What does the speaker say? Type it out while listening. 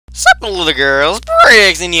Sup, little girls?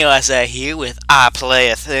 Briggs in USA here with I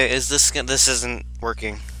Play a Thing. This isn't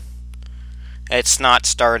working. It's not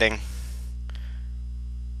starting.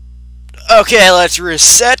 Okay, let's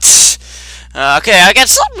reset. Okay, I got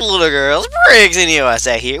some little girls. Briggs in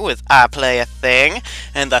USA here with I Play a Thing,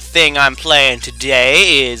 and the thing I'm playing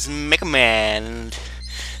today is Mega Man.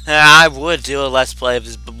 I would do a Let's Play of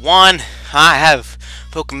this, but one, I have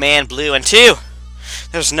Pokemon Blue, and two,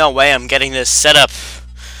 there's no way I'm getting this set up.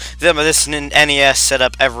 This NES set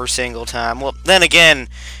up every single time. Well, then again,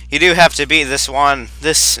 you do have to beat this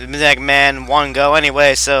Mega Man one go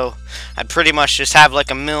anyway, so I'd pretty much just have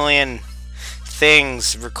like a million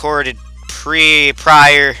things recorded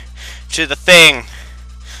prior to the thing.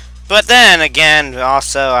 But then again,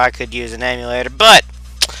 also I could use an emulator, but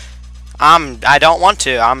I don't want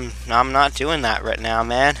to. I'm not doing that right now,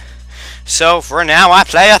 man. So for now, I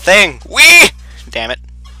play a thing. Whee! Damn it.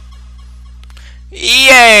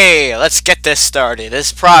 Yay! Let's get this started.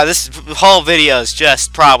 This whole video is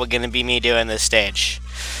just probably gonna be me doing this stage.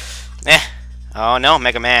 Oh no,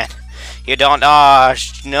 Mega Man. You don't. Oh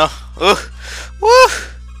no. Ooh. Woo.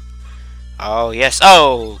 Oh yes.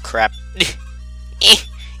 Oh crap. Wee.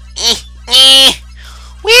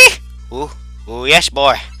 Ooh. Ooh yes,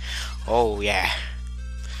 boy. Oh yeah.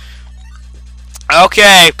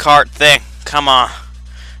 Okay, cart thing. Come on.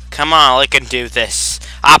 Come on, we can do this.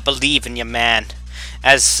 I believe in you, man.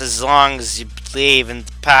 As long as you believe in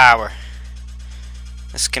the power.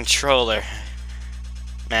 This controller.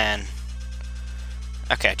 Man.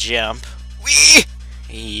 Okay, jump. Wee!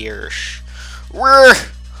 Yeesh. Woo!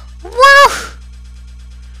 Woo!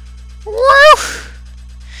 Woo!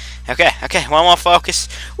 Okay, one more focus.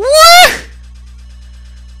 Woo!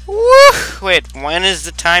 Woo! Wait, when is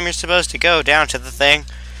the time you're supposed to go down to the thing?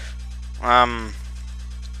 Ugh.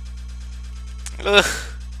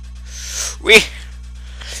 Wee!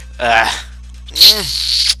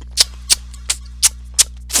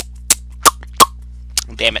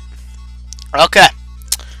 Damn it. Okay.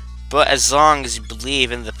 But as long as you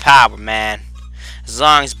believe in the power, man. As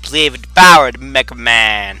long as you believe in the power of Mega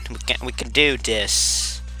Man, we can do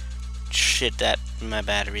this. Shit, that my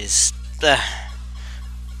batteries.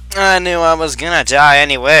 I knew I was gonna die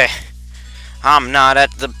anyway. I'm not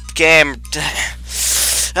at the game.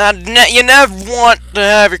 You never want to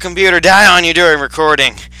have your computer die on you during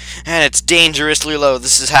recording. And it's dangerously low.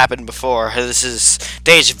 This has happened before. This is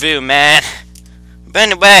deja vu, man. But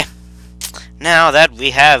anyway, now that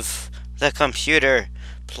we have the computer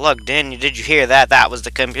plugged in, did you hear that? That was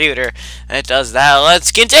the computer. It does that.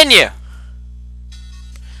 Let's continue.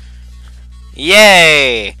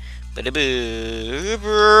 Yay!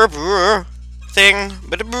 Thing.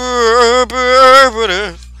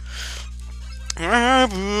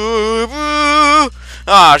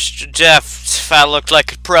 Oh, Jeff, I looked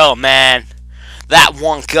like a pro, man. That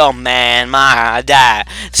one go, man. My God,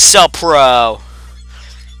 so pro.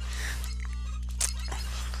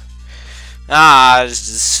 Ah,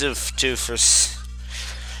 this is doofus.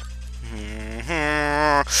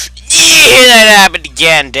 Yeah, that happened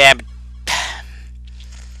again, damn it.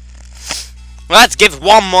 Let's give it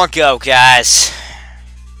one more go, guys.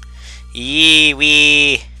 Yee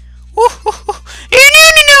wee. No,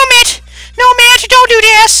 Matt! No, Matt, don't do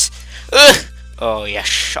this! Ugh. Oh,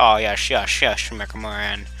 yes. Oh, yes, Mega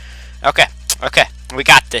Man. Okay, we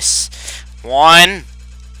got this. 1,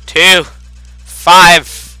 2, 5,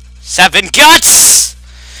 7, guts!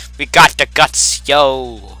 We got the guts,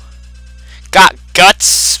 yo. Got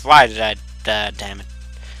guts? Why did I, damn it.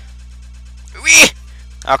 Wee!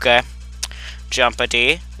 Okay.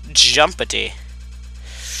 Jumpity.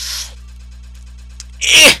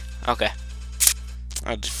 Okay.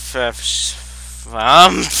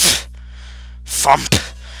 Thump.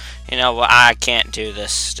 You know what? I can't do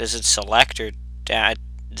this. Does it select or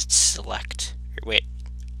select? Wait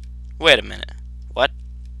a minute. What?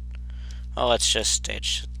 Oh, let's just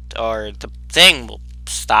stage, or the thing will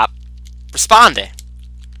stop responding.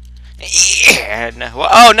 Yeah, no.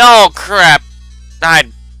 Oh no! Crap!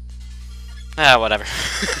 Whatever.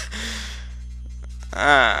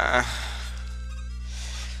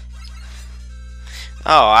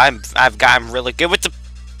 Oh, I'm really good with the.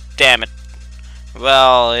 Damn it.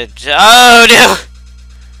 Well, oh no!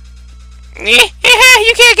 You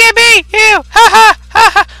can't get me! You! Ha ha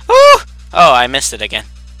ha ha! Ooh! Oh, I missed it again.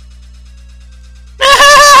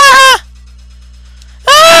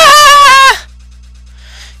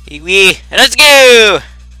 Let's go!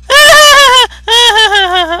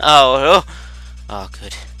 Oh,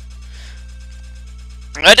 good.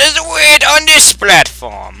 Let us wait on this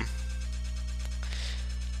platform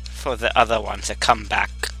for the other one to come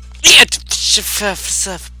back.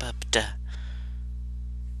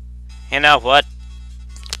 You know what?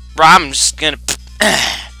 I'm just gonna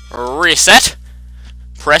reset.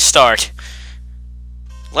 Press start.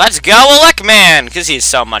 Let's go, Elecman, because he's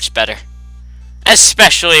so much better.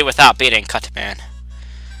 Especially without beating Cutman.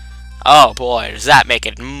 Oh boy, does that make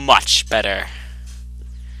it much better.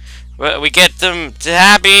 We get them to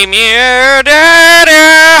Happy Mew.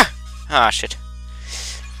 Oh shit.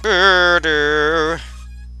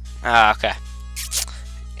 Ah, okay.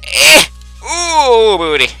 Ooh,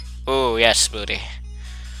 booty. Ooh, yes, booty.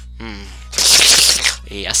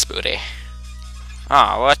 Yes, booty.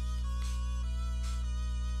 Oh, what?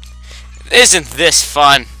 Isn't this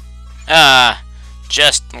fun?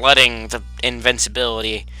 Just letting the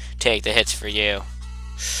invincibility take the hits for you.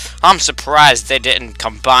 I'm surprised they didn't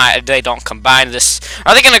combine. They don't combine this.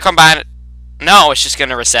 Are they gonna combine it? No, it's just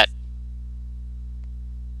gonna reset.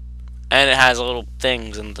 And it has little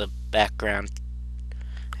things in the background.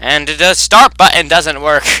 And the start button doesn't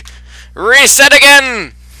work. Reset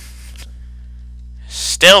again!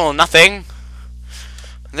 Still nothing.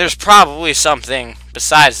 There's probably something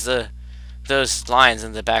besides those lines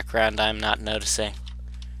in the background I'm not noticing.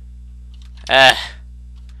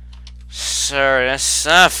 Sir,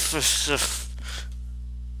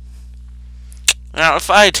 now if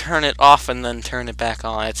I turn it off and then turn it back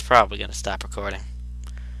on, it's probably gonna stop recording.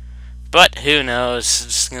 But who knows? I'm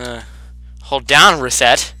just gonna hold down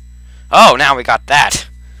reset. Oh, now we got that.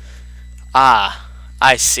 Ah,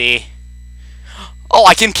 I see. Oh,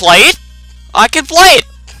 I can play it? I can play it!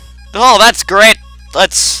 Oh, that's great.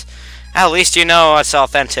 Let's... At least you know it's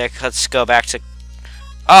authentic. Let's go back to...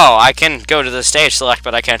 Oh, I can go to the stage select,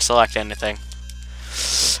 but I can't select anything.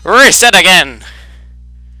 Reset again!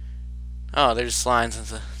 Oh, there's lines in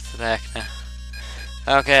the back now.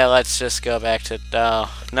 Okay, let's just go back to...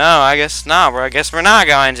 Oh, no, I guess not. I guess we're not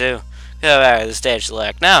going to go back to the stage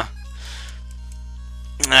select. No.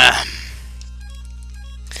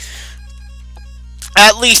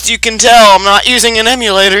 At least you can tell I'm not using an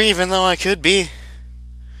emulator, even though I could be.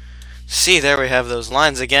 See, there we have those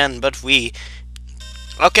lines again, but we...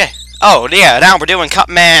 Okay. Oh, yeah, now we're doing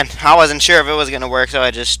Cutman. I wasn't sure if it was going to work, so I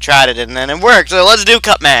just tried it, and then it worked, so let's do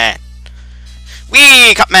Cutman.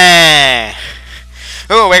 Wee, Cutman.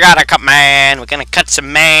 Ooh, we got a Cutman. We're going to cut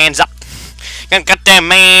some mans up. Gonna cut them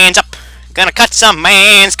mans up. Gonna cut some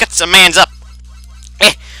mans up.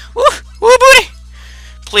 Eh, woo, woo, booty.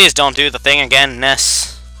 Please don't do the thing again,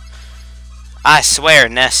 Ness. I swear,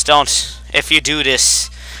 Ness, don't. If you do this,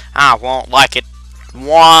 I won't like it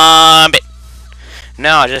one bit.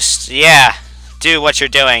 No, just, yeah, do what you're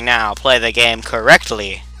doing now. Play the game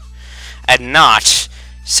correctly. And not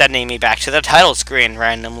sending me back to the title screen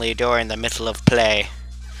randomly during the middle of play.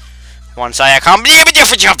 Once I accomplish...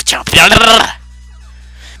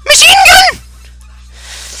 Machine gun!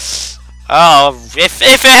 Oh, if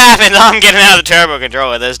it happens, I'm getting out of the turbo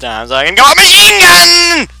controller this time, so I can go machine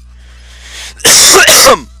gun!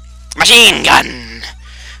 Machine gun!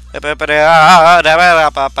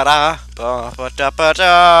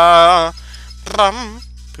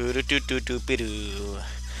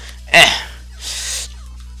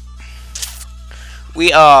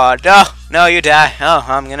 We are... No, you die. Oh,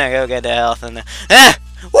 I'm gonna go get the health and the...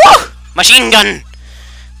 Woo! Machine gun!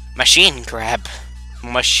 Machine grab.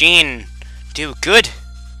 Machine... do good.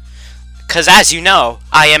 'Cause as you know,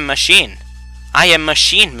 I am machine. I am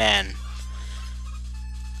Machine Man.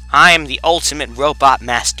 I am the ultimate robot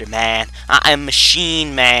master, man. I am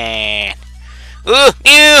Machine Man. Ooh,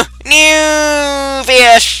 new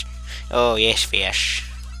fish. Oh, yes, fish.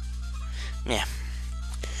 Yeah.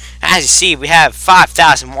 As you see, we have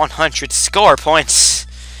 5,100 score points.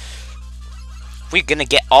 We're gonna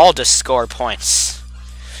get all the score points.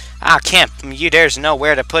 I can't. There's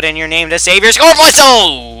nowhere to put in your name to save your score points.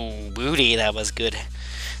 Oh, booty, that was good.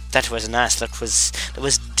 That was nice. That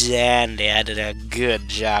was dandy. I did a good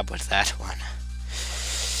job with that one.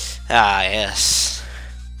 Ah, yes.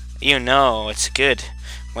 You know it's good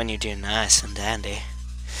when you do nice and dandy.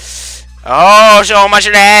 Oh, so much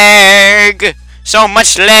leg! So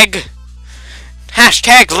much leg!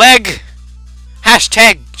 Hashtag leg!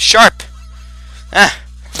 Hashtag sharp!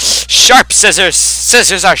 Sharp scissors!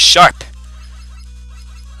 Scissors are sharp!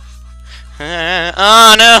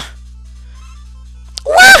 Oh no!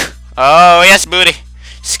 Woo! Oh yes, booty!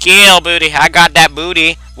 Skill, booty! I got that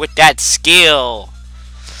booty with that skill!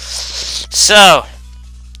 So,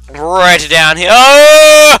 right down here.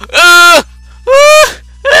 Oh!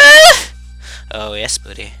 Oh yes,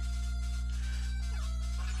 booty.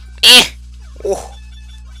 Oh.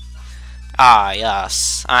 Ah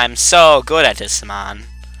yes, I'm so good at this, man.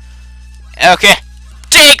 Okay,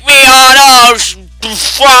 Take me on!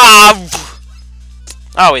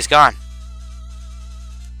 Oh, he's gone.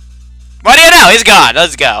 What do you know? He's gone.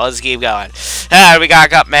 Let's go. Let's keep going. We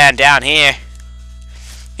got Cupman down here.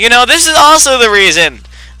 You know, this is also the reason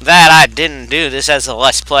that I didn't do this as a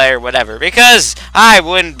Let's Play or whatever. Because I'd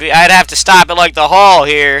have to stop at like the hall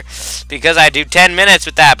here. Because I do 10 minutes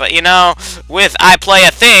with that. But you know, with I Play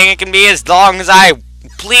a Thing, it can be as long as I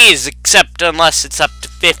please. Except unless it's up to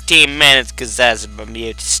 15 minutes. Because that's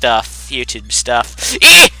YouTube stuff.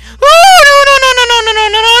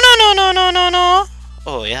 No.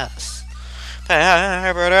 Oh, yes.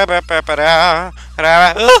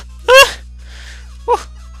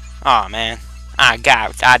 Oh man, I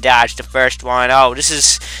dodged the first one. Oh, this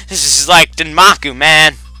is like Denmaku,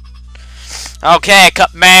 man. Okay,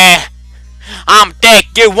 Cup Man, I'm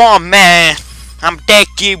take you one, man. I'm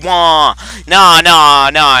take you one. No,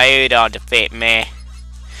 you don't defeat me.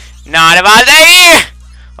 Not if I say you.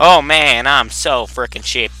 Oh man, I'm so freaking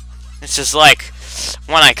cheap. It's just like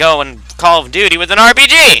when I go and Call of Duty with an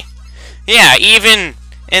RPG. Yeah, even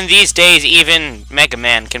in these days, even Mega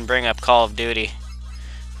Man can bring up Call of Duty.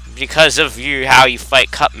 Because of how you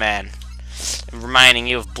fight Cupman, reminding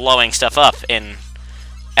you of blowing stuff up in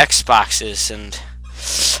Xboxes, and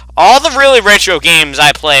all the really retro games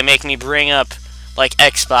I play make me bring up like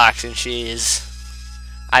Xbox and cheese.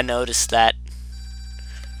 I noticed that.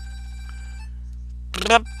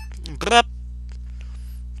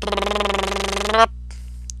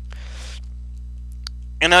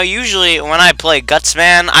 You know, usually when I play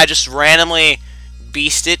Gutsman, I just randomly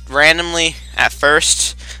beast it at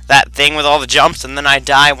first. That thing with all the jumps, and then I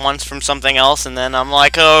die once from something else, and then I'm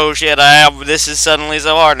like, oh shit, this is suddenly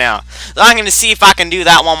so hard now. So I'm gonna see if I can do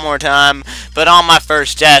that one more time, but on my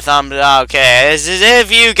first death, I'm okay. This is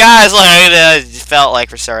if you guys felt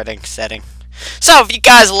like restarting setting. So if you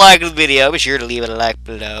guys liked the video, be sure to leave it a like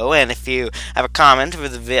below, and if you have a comment for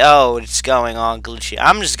the video, oh, it's going on glitchy.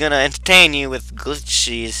 I'm just gonna entertain you with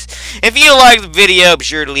glitchies. If you like the video, be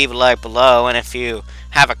sure to leave a like below, and if you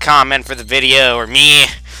have a comment for the video or me,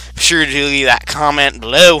 be sure to leave that comment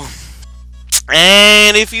below.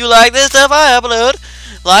 And if you like this stuff I upload,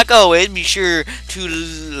 like always, be sure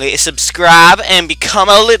to subscribe and become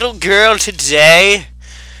a little girl today.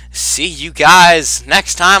 See you guys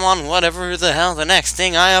next time on whatever the hell the next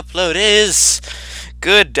thing I upload is.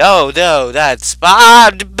 Good, that's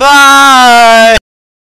bye.